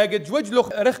وأجد جوجله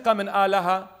رخقة من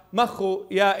آلها مخو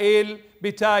يائيل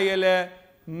بتايله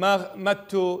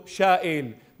متو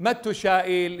شائل متو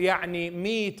شائل يعني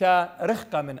ميتة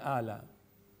رخقة من آلة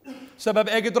سبب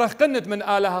أجد رخقنت من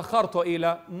آلها خرطو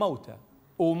إلى موتة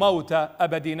وموتة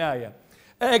أبديناية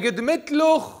أجد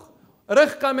متلخ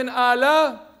رخقة من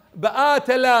آلة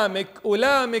بآت لامك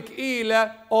ولامك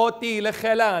إلى أوتيل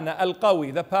خلانة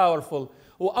القوي the powerful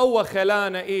وأو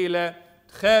خلانة إلى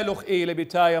خالخ إلى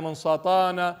بتاية من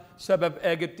ساطانة سبب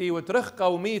أجد تيوت رخقة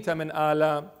وميتة من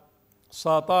آلة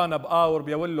ساطانة بآور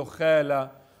بيولخ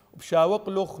خالة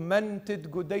وبشاوقلخ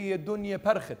منتد قدي الدنيا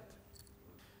برخت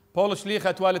بولس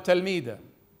ليخة والد تلميذة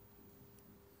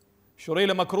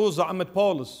شريلة مكروزة عمت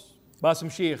بولس باسم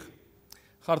شيخ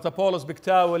خرطة بولس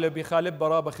بكتاولة بخالب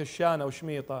برابة خشانة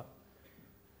وشميطة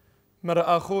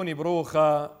مر آخوني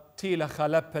بروخة تيلة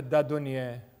خالبة دا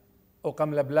دنيا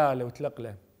وقم لبلالة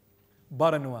وتلقلة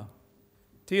برنوة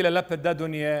تيلة لبة دا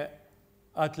دنيا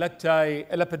أتلتاي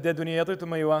لبة دا دنيا يطيتو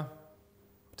ميوة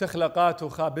تخلقاته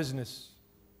خا بزنس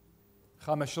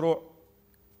خا مشروع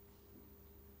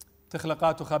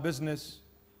تخلقاته خا بزنس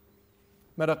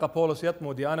مرقة بولس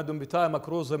يطمودي أنا دم بتاي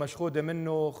مكروزة مشخودة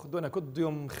منه خدونا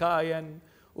كديم خاين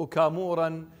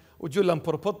وكامورا وجلم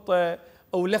بربطة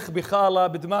ولخ بخالة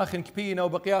بدماخ كبينة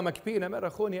وبقيامة كبينة مرة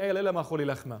خوني أي لا ما خولي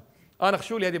لخمة أنا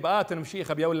خشولي هذه بقاتن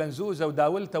مشيخة بيولا نزوزة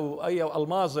وداولته وأي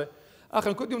والمازة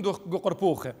آخر كديم دو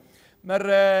قربوخة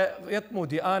مرة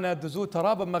يطمودي أنا دزو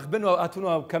ترابا مغبنوا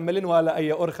وآتونوا وكملنوا على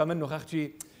أي أرخة منه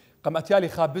خاختي قام أتيالي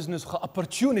خا بزنس خا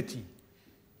opportunity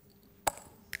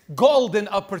golden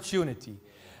opportunity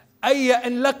أي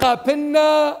إن لقى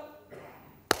بنا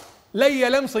لي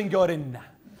لمصن جورنا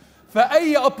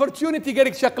فأي opportunity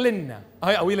قريك شقلنا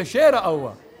هاي أويلة شيرة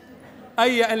أو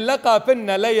أي إن لقى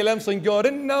بنا لي لمصن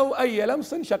جورنا وأي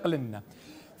لمصن شقلنا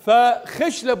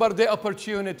فخش لبردي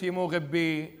opportunity مو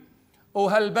غبي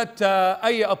وهالبتا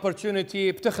أي opportunity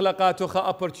بتخلقاته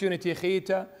خا opportunity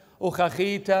خيتا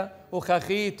وخخيتا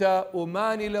وخخيتا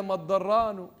وماني لما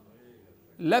تضرانو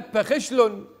لبا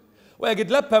خشلن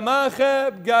وأجد لبا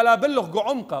ماخب قال بلغ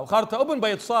عمقه وخارته أبن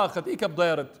بيت صاخت إيك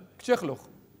بضيرت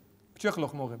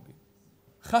كشخلخ مو غبي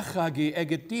خخاقي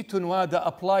أجد تيتون وادا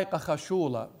أبلايقة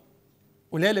خشولة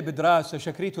وليلة بدراسة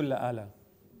شكريتو اللآلة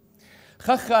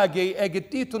خخاقي أجد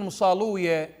تيتون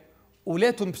مصالوية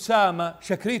وليتون بسامة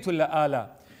شكريتو اللآلة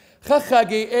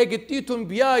خخاقي أجد تيتون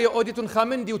بيايا أوديتون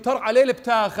خامندي وترعى ليلة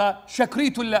بتاخة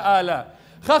شكريتو اللآلة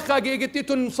خخاقي أجد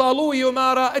تيتون مصالوية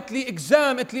ومارا اتلي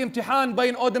إكزام اتلي امتحان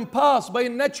بين أودن باس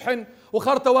بين نجحن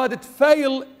وخرطة وادت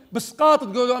فايل بسقاط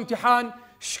تقولوا امتحان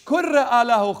شكر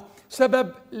آله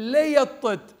سبب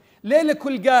ليطت ليلة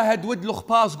كل جاهد ودلخ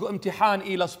باسقو امتحان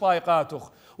إلى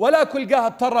سبايقاتخ، ولا كل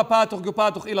جاهد ترى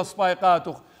باتخ إلى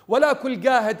سبايقاتخ، ولا كل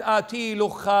جاهد آتيلو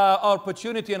خا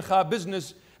opportunity خا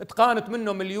بزنس تقانت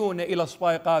منه مليون إلى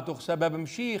سبايقاتخ، سبب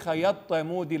مشيخة يطي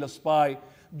مودي لسباي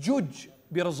جوج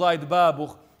برزايد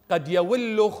بابخ قد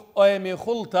يولخ أيمي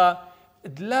خلطة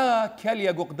دلا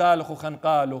كليا قدالخ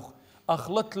وخنقالخ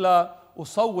أخلط له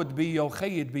وصود بيه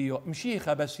وخيد بيه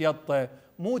مشيخة بس يطي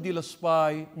مودي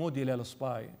للسباي مودي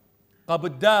للسباي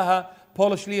قبداها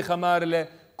بولشليخة مارله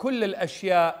كل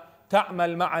الأشياء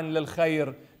تعمل معا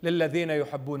للخير للذين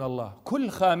يحبون الله. كل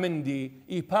خامندي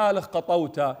يبالغ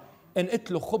قطوتا إن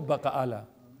اتلو خبق آلا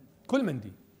كل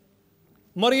مندي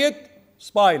مريت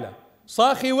سبايلة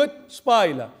صاخيوت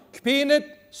سبايلة كبينت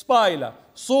سبايلة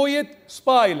صويت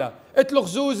سبايلة اتلو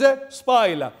خزوزة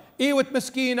سبايلة ايوت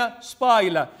مسكينة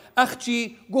سبايلة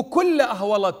أختي جو كل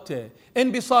أهولته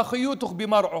إن بصاخيوتخ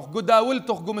بمرعخ جو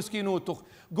داولتخ جو مسكينوتخ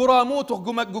جو راموتخ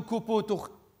جو كوبوتخ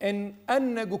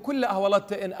إن جو كل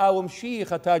أهولته إن آوم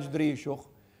شيخة تاج دريشخ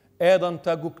أيضا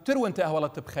تاجو كتر وانت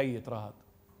أهولته بخيط رهد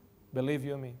believe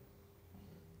you me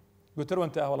كتر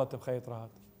وانت أهولته بخيط رهد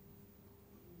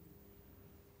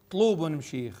طلوب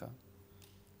مشيخة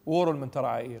ورل من ترى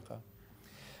عيقة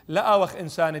لا أوخ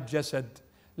إنسان الجسد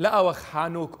لا أوخ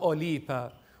حانوك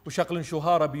أوليبا وشقل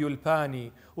شهارة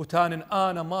بيولباني وتان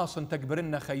أنا ماصن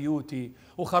تكبرنا خيوتي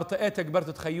وخرطئتك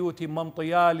برتت خيوتي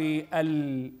ممطيالي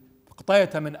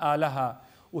القطيتة من آلها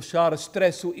وشار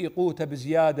ستريس وإيقوته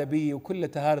بزيادة بي وكل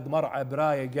تهارد مرعى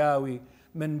براية قاوي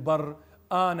من بر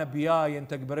أنا بياين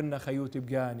تكبرنا خيوتي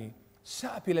بقاني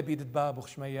سابي لبيدت بابخ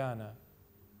شميانا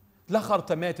لا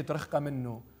خرطة ميتت رخقة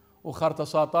منه وخرطة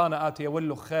ساطانة آتي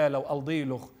يولخ خيلة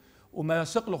وألضيلخ وما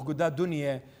يسقلخ قداد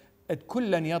دنيا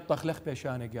كلن يطخ لخ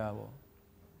بيشان قاوه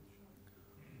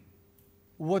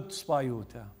ود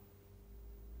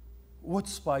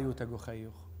سبايوتا قو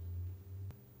خيوخ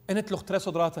انتلخ ترى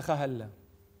صدراتها خهلة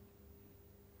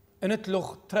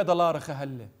انتلخ ترى دولار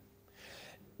خهلة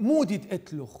مودي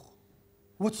اتلخ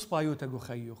ود سبايوتا قو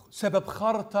خيوخ سبب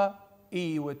خرطة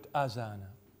ايوت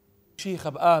آزانا شيخ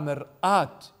بآمر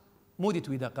آت مودي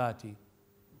تويدقاتي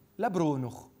لا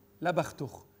برونخ لا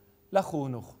بختخ لا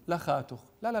خونخ لا خاتخ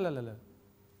لا لا لا لا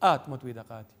آت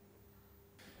متويدقاتي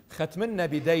ختمنا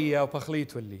بدية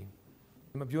وبخليت ولي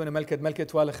مبيونة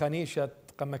ملكة والا خانيشة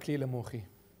قمكليلة موخي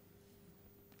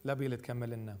لا بيلة تكمل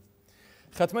لنا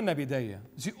ختمنا بدية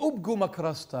زي أبقوا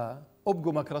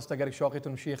مكرستا قريك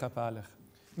شوقيتون مشيخة بالغ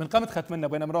من قامت ختمنا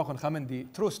بين مروخن خامندي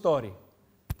ترو ستوري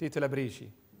تيتو لبريشي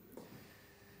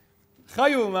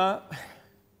خيومة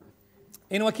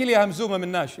إن وكيلي همزومة من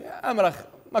ناشي أمرخ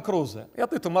مكروزة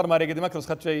يعطيتهم مرمى يقدر مكروز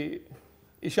خد شيء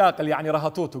يشاقل يعني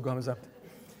رهطوته قام زبط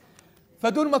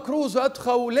فدون مكروزة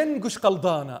أدخل لنقش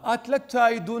قلدانة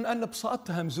أتلتاي دون أن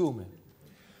بصأتها همزومة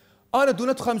أنا دون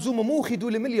أدخل همزومة موخي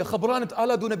دول مليا خبرانة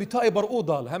آلا دون بتاي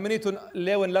برؤوضال همنيتون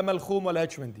ليون لا ملخوم ولا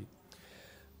هتش مندي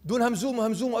دون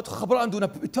همزومة أدخل خبران دون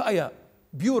بتايا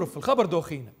بيورف الخبر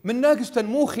دوخينة من ناقص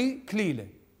تنموخي كليلة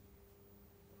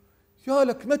يا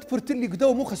لك ما تبرتلي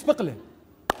قدو موخ اسبقله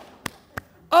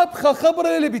أبخى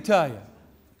خبر اللي بتايا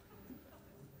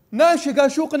ناشي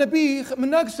قاشوق نبي من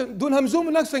ناقص دون همزوم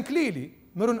من ناقص كليلي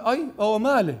مرون أي أو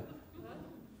ماله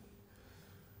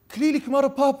كليلي كمار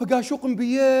بابا قاشوق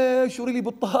بياش وريلي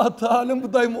بطاطا لم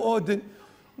بضاي مؤودن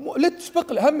لا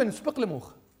تسبقله هم من سبقله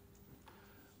موخ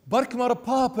برك مار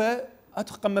بابا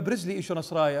أتقم برزلي إيشو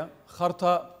نصرايا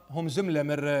خرطة هم زملة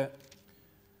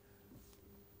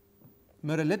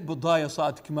مر لد بضايا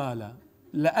صاد كماله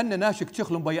لأن ناشك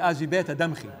تشخلن بيازي بيته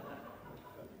دمخي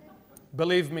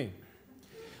believe me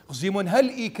غزيمون هل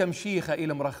إي كم شيخة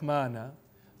إلى مرخمانة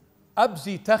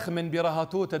أبزي تخمن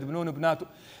برهاتوته دبنون بناتو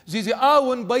زيزي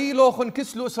آون بيلوخن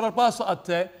كسلو إسرار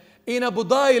باصأته إنا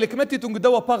بضاي لك متي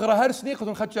تنقدوا بغرة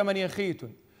هرسنيقتون خدشا من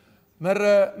يخيتون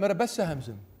مر بس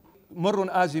همزم مرون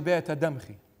آزي بيته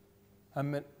دمخي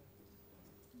همن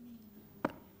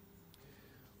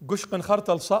قشقن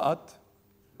خرطل صأت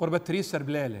قربة تريسر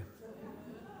بليلة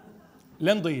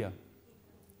لنضية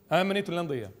آمنيتو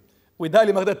لنضية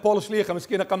ويدالي مغدت بول شليخة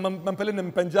مسكينة قام منبلنا من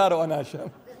بنجارة وأنا شام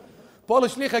بول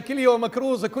شليخة كل يوم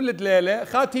مكروزة كل دليلة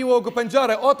خاتي ووقو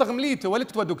بنجارة أوطغ مليته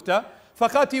ولت ودكتا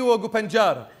فخاتي ووقو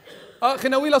بنجارة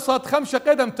خناويلة صات خمسة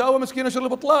قدمتا ومسكينة شغل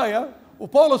بطلايا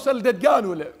وبولو سلدت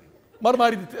قانو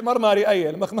مرماري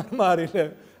أيل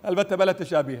مرماري البتة بلا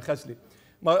تشابيه خسلي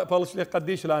بول شليخ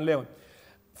قديش الآن ليون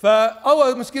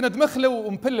فأول مسكينة دمخله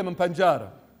ومبله من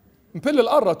بنجارة مبل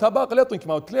الأرة تاباق لا يطنك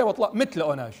موت ليه واطلع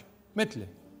مثله أناش مثله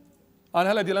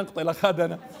أنا هلا دي لنقطة إلى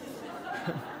خادنا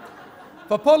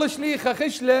فبول شليخة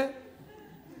خشلة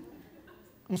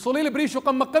مصولي بريشو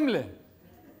قم قملة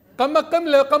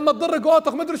قم تضر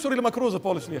قواتك مدري شو اللي مكروزه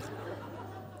بولش ليخ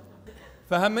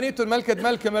فهمنيتو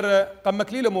الملكة مرة قم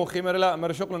كليله موخي مرة لا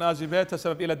مرة شغل نازي بيتها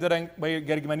سبب إلى درنج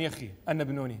بيقرق منيخي أنا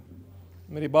بنوني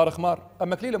مري بارخ مار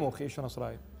قم كليله موخي إيش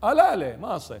نصراي لا ليه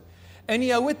ما أصي إن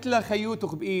يوت له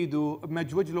خيوتك بإيده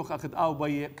بمجوج له أخذ أو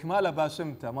بي كماله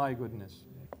باسمته ماي جودنس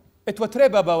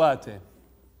اتوتربا بواته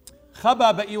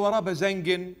خبا بقي ورا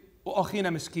بزنجن وأخينا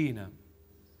مسكينة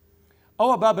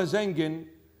أو بابا زنجن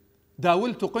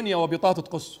داولت قنية وبطاطة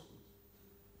قص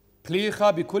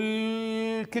كليخة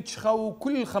بكل كتشخة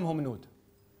وكل خمه منود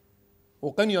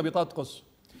وقنية وبطاطة قص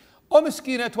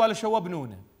ومسكينة توالى شوا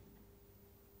بنونة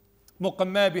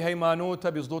مقمة بهيمانوتة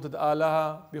بصدوطة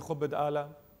آلها بخبة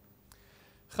آلها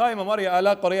خايمة مريا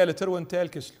آلاء قرية لترون تيل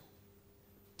كسلو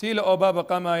تيلا أو بابا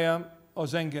قمايا أو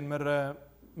زنجن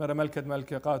مرة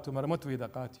ملكة قاتو مرة متويدة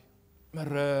قاتي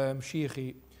مرة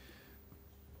مشيخي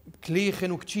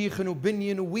كليخن وكتشيخن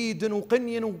وبنين وويدن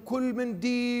وقنين وكل من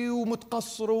دي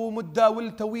ومتقصر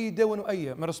ومتداول تويدة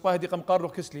ونؤية مرة صباح دي قم قارو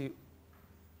كسلي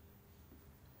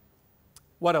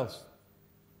what else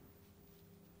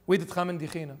ويدة خامن دي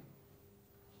خينا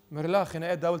مرة لا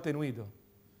خينا داولتين ويدو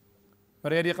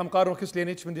مرة يدي قم قارو كسلي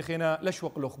نيتش من دي خينا لش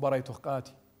وقلوخ برايتو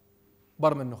قاتي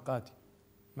بر من نقاتي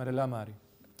مرة لا ماري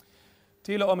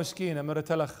تيلا أو مسكينة مرة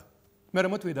تلخ مرة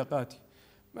متويدة قاتي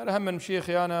مرة هم من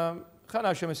مشيخي أنا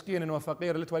خناش مسكين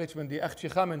وفقير اللي توليت من دي أختي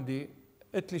خامندي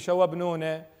اتلي شواب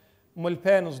نونة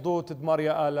ملبين صدوت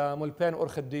دماريا آلا ملبين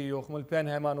أرخديوخ ملبين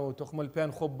هيمانوتوخ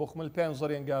ملبين خبوخ ملبين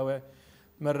زرين قاوة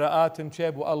مرة آت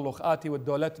مشيب وألوخ آتي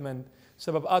والدولت من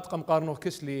سبب آت قم قارنوخ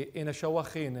كسلي إنا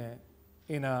شوخينة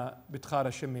إنا بتخار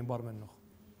شمين بار منه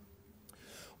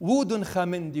وودن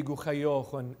خامندي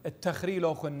خيوخن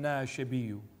التخريلوخن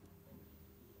ناشبيو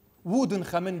وودن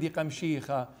خامندي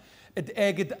قمشيخة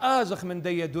اد آزخ من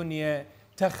دي دنيا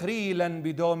تخريلا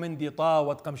بدو من دي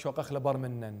طاوت قمشوق أخلبر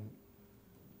منن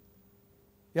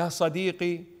يا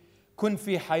صديقي كن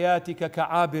في حياتك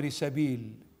كعابر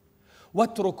سبيل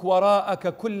واترك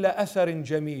وراءك كل أثر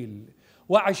جميل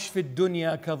وعش في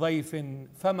الدنيا كضيف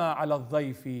فما على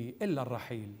الضيف إلا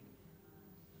الرحيل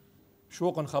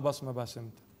شوق خبص ما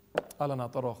باسمت على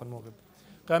ناطروخ الموغب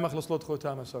قام اخلص لوت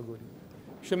خوتامة ساقولي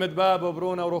شمد باب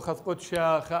وبرونا وروخث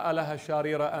قدشا خالها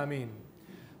شاريرة آمين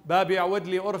بابي عود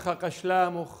لي أرخق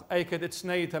أشلامخ أيكد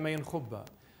اتسنيت ما ينخبة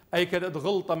أيكد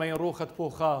اتغلطة ما ينروخت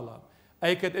بوخالة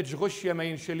أيكد اتشغشية ما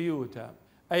ينشليوتا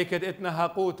أيكد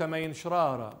اتنهاقوتا ما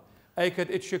ينشرارة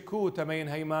أيكد اتشكوتا ما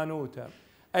ينهيمانوتا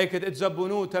أيكد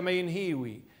اتزبنوتا ما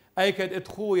ينهيوي أيكد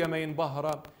اتخويا ما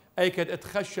ينبهرة أيكد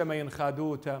اتخشى ما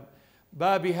ينخادوتا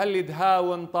بابي هل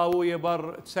دهاون طاوية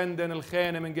بر تسندن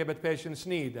الخينة من جبت بيشن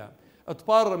سنيدة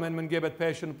اطبر من جبت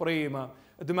بيشن بريمة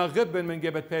دماغ غبن من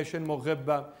جبت بيشن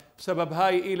مغبة سبب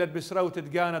هاي إيلة بسروت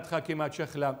تقانت خاكي ما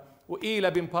تشخلة وإيلة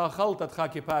بمباخلت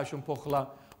خاكي باشن بخلة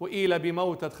وإيلة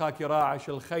بموتت خاكي راعش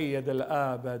الخيد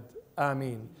الآبد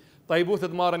آمين طيبوت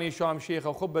دمارني شو عم شيخة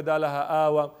وخب دالها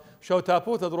آوة شو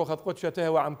تابوت دروخت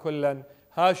قدشته وعم كلن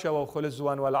هاشا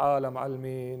وخلزوان والعالم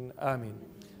علمين آمين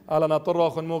ألا نطر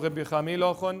أخن موغب بخاميل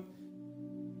أخن